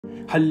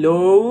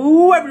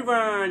Hello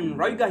everyone,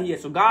 Royga here.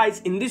 So guys,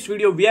 in this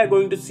video we are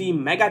going to see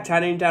Mega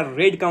Tyranitar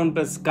Raid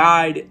Counters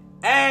guide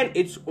and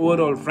its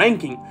overall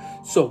ranking.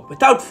 So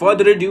without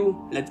further ado,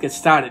 let's get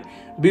started.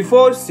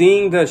 Before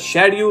seeing the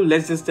schedule,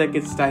 let's just check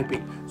its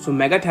typing. So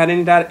Mega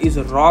Tyranitar is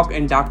a rock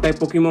and dark type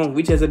Pokemon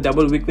which has a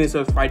double weakness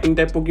of fighting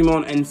type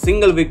Pokemon and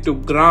single weak to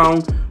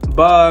ground,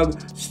 bug,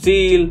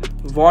 steel,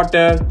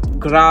 water,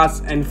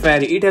 grass and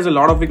fairy. It has a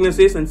lot of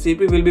weaknesses and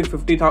CP will be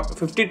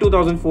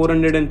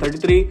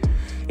 52,433.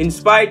 In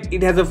spite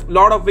it has a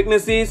lot of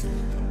weaknesses,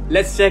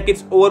 let's check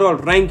its overall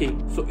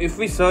ranking. So if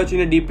we search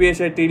in a DPS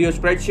at TDO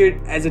spreadsheet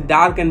as a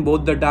dark and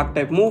both the dark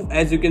type move,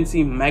 as you can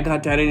see Mega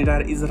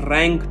Tyranitar is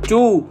rank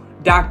 2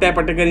 dark type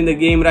attacker in the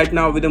game right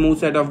now with a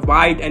moveset of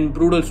bite and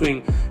brutal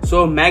swing.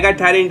 So Mega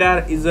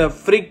Tyranitar is a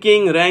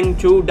freaking rank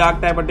 2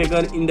 dark type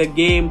attacker in the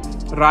game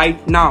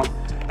right now.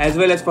 As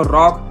well as for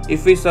rock,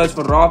 if we search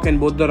for rock and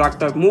both the rock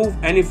type move,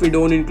 and if we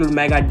don't include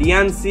Mega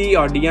Diancie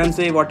or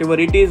Diancie, whatever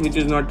it is, which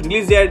is not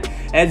released yet,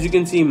 as you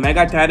can see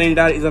Mega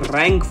Tyranitar is a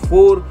rank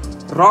 4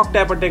 rock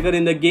type attacker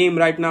in the game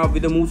right now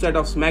with a moveset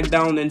of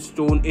Smackdown and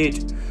Stone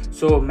Edge.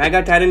 So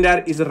Mega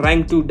Tyranitar is a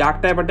rank 2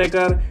 dark type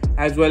attacker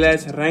as well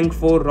as rank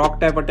 4 rock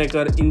type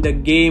attacker in the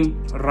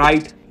game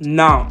right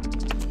now.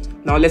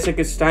 Now let's check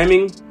its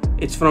timing.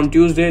 It's from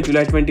Tuesday,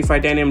 July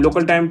 25, 10 AM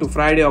local time to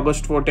Friday,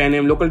 August 4, 10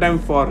 AM local time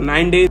for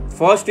 9 days.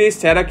 First is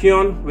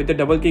Terrakion with a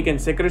double kick and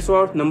sacred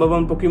sword, number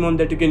 1 Pokemon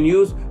that you can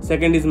use.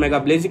 Second is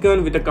Mega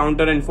Blaziken with a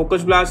counter and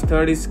focus blast.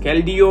 Third is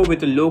Keldeo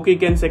with a low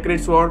kick and sacred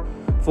sword.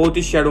 Fourth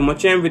is Shadow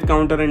Machamp with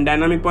counter and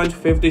dynamic punch.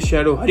 Fifth is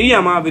Shadow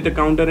Hariyama with a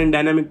counter and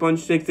dynamic punch.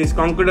 Sixth is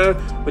Conqueror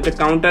with a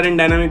counter and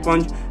dynamic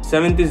punch.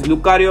 Seventh is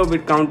Lucario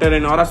with counter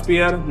and aura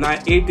spear.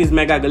 Eighth is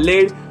Mega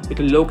Gallade with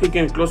a low kick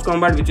and close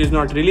combat which is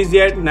not released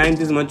yet.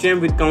 Ninth is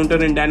Machamp with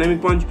counter and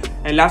dynamic punch.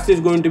 And last is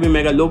going to be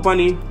Mega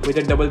Lopunny with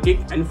a double kick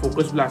and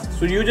focus blast.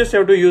 So you just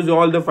have to use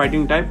all the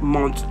fighting type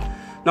mons.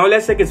 Now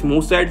let's check its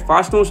moveset.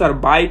 Fast moves are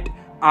Bite,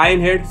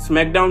 Iron Head,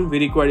 Smackdown, we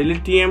require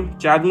Elite TM.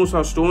 Charge moves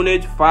are Stone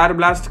Edge, Fire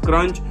Blast,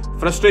 Crunch,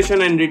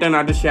 Frustration and Return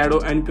are the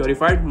Shadow and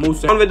Purified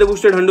moveset. Weather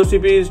boosted Hundo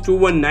CP is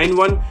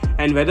 2191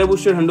 and weather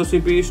boosted Hundo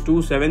CP is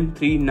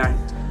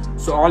 2739.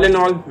 So all in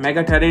all,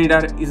 Mega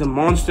Tyranitar is a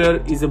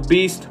monster, is a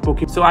beast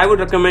Pokemon. So I would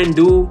recommend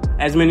do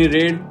as many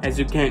raid as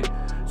you can.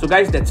 So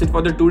guys, that's it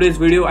for the today's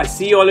video. I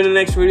see you all in the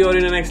next video or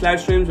in the next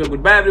live stream. So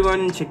goodbye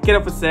everyone, take care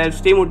of yourself,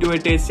 stay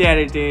motivated, stay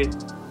addicted,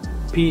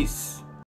 peace.